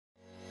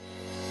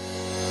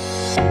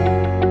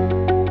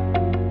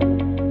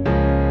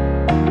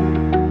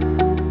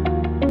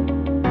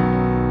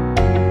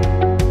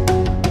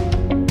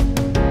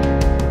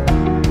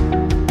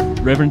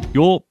Reverend,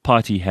 your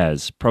party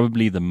has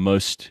probably the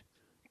most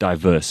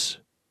diverse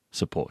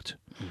support.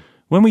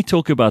 When we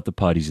talk about the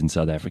parties in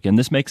South Africa, and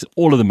this makes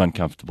all of them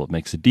uncomfortable, it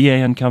makes the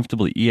DA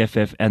uncomfortable, the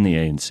EFF and the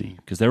ANC,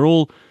 because they're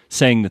all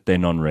saying that they're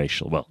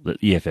non-racial. Well, the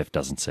EFF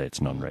doesn't say it's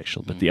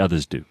non-racial, but the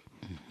others do.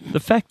 The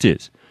fact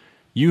is,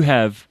 you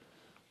have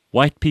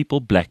white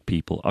people, black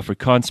people,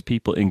 Afrikaans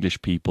people,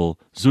 English people,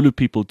 Zulu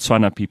people,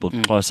 Tswana people,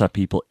 Xhosa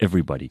people,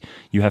 everybody.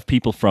 You have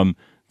people from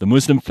the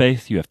Muslim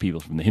faith, you have people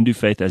from the Hindu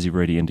faith, as you've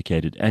already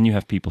indicated, and you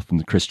have people from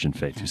the Christian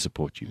faith who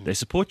support you. They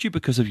support you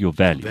because of your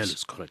values.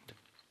 Values, correct.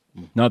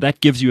 Now, that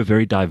gives you a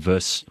very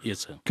diverse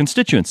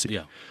constituency.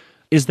 Yeah.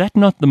 Is that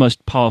not the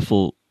most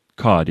powerful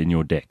card in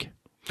your deck?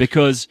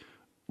 Because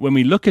when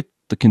we look at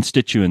the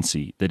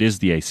constituency that is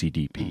the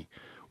ACDP,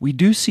 we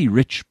do see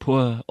rich,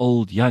 poor,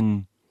 old,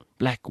 young,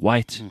 black,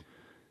 white.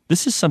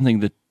 This is something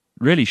that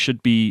really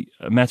should be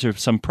a matter of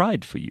some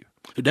pride for you.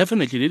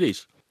 Definitely it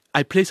is.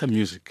 I play some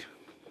music,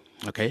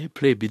 okay? I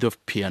play a bit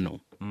of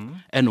piano.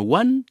 And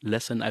one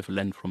lesson I've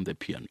learned from the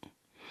piano.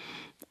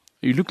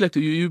 You look like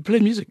you play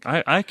music.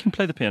 I can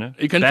play the piano.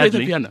 You can play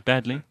the piano?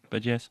 Badly,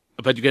 but yes.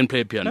 But you can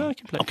play piano? No, I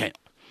can play. Okay.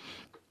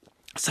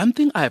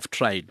 Something I've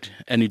tried,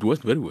 and it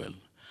worked very well.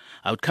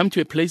 I would come to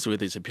a place where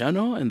there's a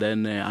piano, and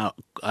then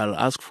I'll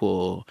ask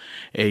for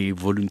a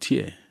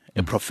volunteer,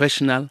 a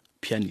professional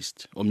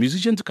pianist or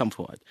musician to come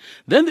forward.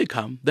 Then they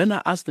come, then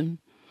I ask them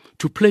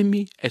to play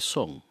me a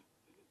song.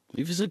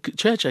 If it's a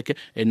church,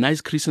 a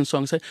nice Christian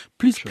song, I say,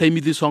 please play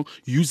me this song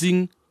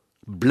using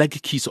black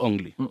keys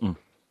only.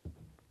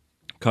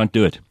 Can't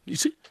do it. You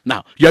see?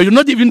 Now, you're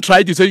not even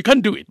tried it, so you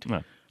can't do it.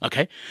 No.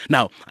 Okay?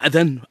 Now, and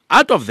then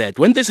out of that,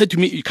 when they say to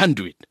me, you can't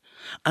do it,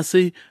 I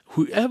say,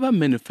 whoever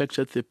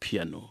manufactured the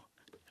piano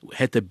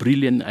had a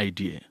brilliant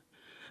idea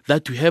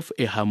that to have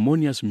a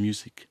harmonious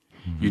music,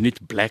 you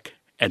need black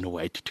and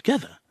white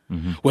together.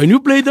 When you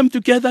play them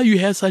together, you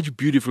have such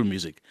beautiful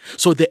music.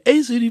 So the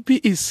ACDP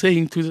is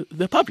saying to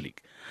the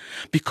public,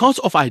 because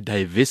of our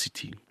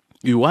diversity,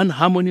 you want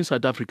harmony in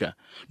South Africa.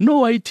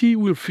 No IT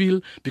will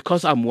feel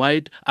because I'm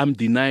white, I'm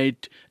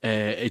denied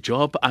a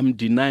job, I'm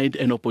denied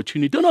an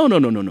opportunity.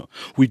 No.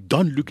 We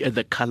don't look at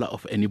the color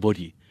of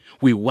anybody.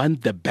 We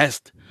want the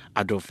best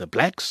out of the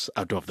blacks,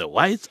 out of the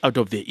whites, out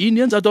of the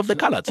Indians, out of the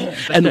colors.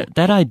 And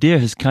that idea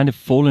has kind of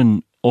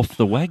fallen off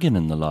the wagon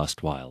in the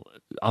last while.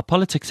 Our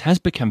politics has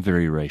become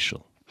very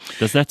racial.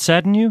 Does that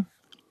sadden you?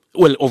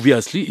 Well,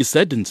 obviously, it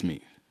saddens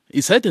me.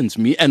 It saddens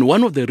me. And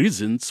one of the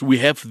reasons we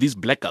have these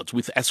blackouts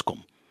with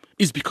ESCOM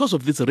is because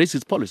of these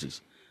racist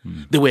policies.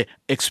 They were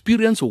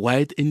experienced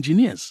white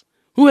engineers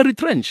who were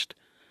retrenched.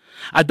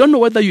 I don't know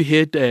whether you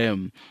heard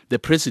the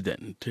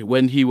president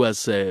when he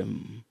was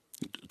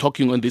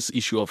talking on this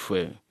issue of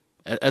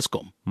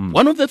ESCOM.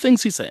 One of the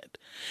things he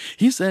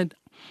said,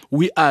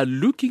 we are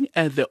looking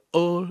at the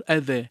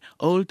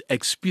old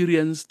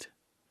experienced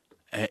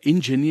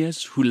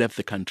engineers who left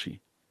the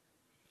country,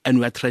 and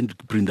we are trying to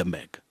bring them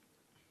back.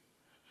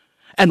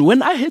 And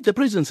when I heard the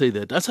president say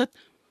that, I said,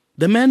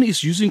 the man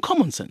is using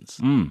common sense.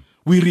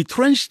 We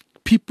retrenched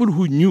people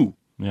who knew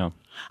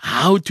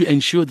how to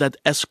ensure that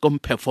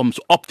ESCOM performs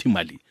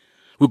optimally.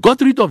 We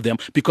got rid of them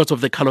because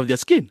of the color of their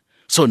skin.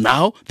 So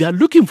now they are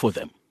looking for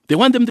them. They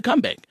want them to come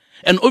back.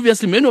 And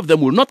obviously many of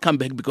them will not come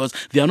back because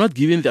they are not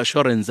given the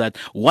assurance that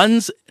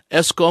once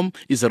ESCOM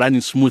is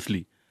running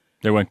smoothly,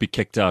 they won't be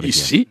kicked out again. You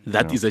see,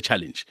 that is a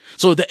challenge.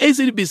 So the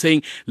ACDP is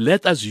saying,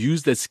 let us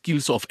use the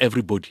skills of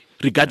everybody,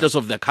 regardless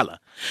of their color.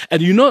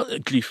 And you know,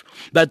 Cliff,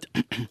 that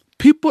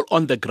people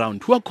on the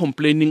ground who are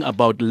complaining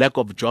about lack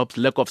of jobs,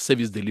 lack of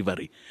service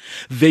delivery,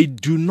 they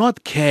do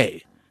not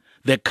care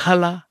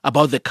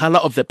about the color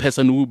of the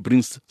person who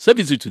brings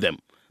services to them.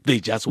 They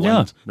just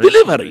want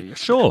delivery.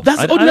 Sure.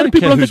 That's ordinary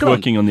people on the ground.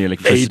 Working on the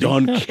electricity. They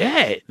don't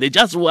care. They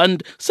just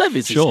want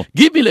services. Sure.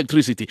 Give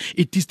electricity.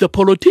 It is the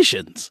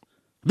politicians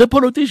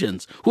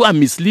who are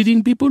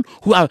misleading people,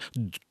 who are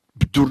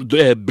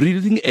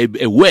driving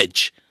a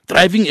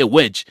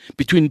wedge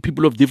between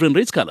people of different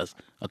race colors.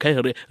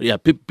 Okay,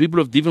 people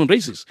of different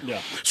races.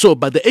 So,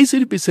 but the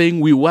ACDP is saying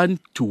we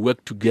want to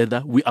work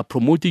together. We are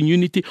promoting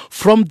unity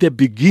from the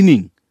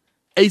beginning.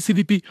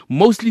 ACDP,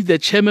 mostly the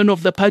chairman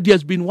of the party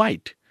has been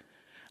white.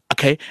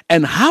 Okay,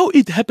 and how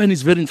it happened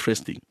is very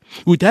interesting.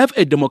 We'd have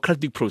a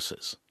democratic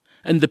process,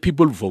 and the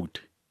people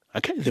vote.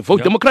 Okay, they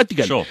vote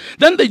democratically. Sure.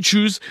 Then they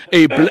choose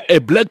a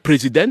black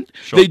president.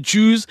 Sure. They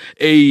choose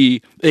a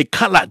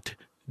colored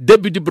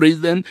deputy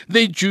president.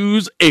 They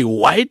choose a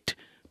white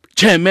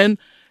chairman,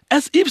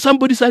 as if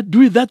somebody said,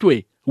 do it that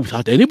way,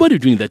 without anybody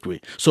doing it that way.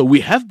 So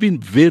we have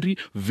been very,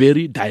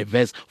 very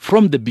diverse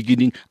from the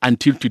beginning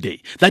until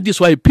today. That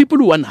is why people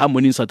who want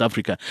harmony in South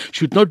Africa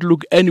should not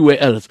look anywhere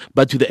else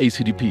but to the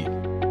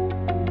ACDP.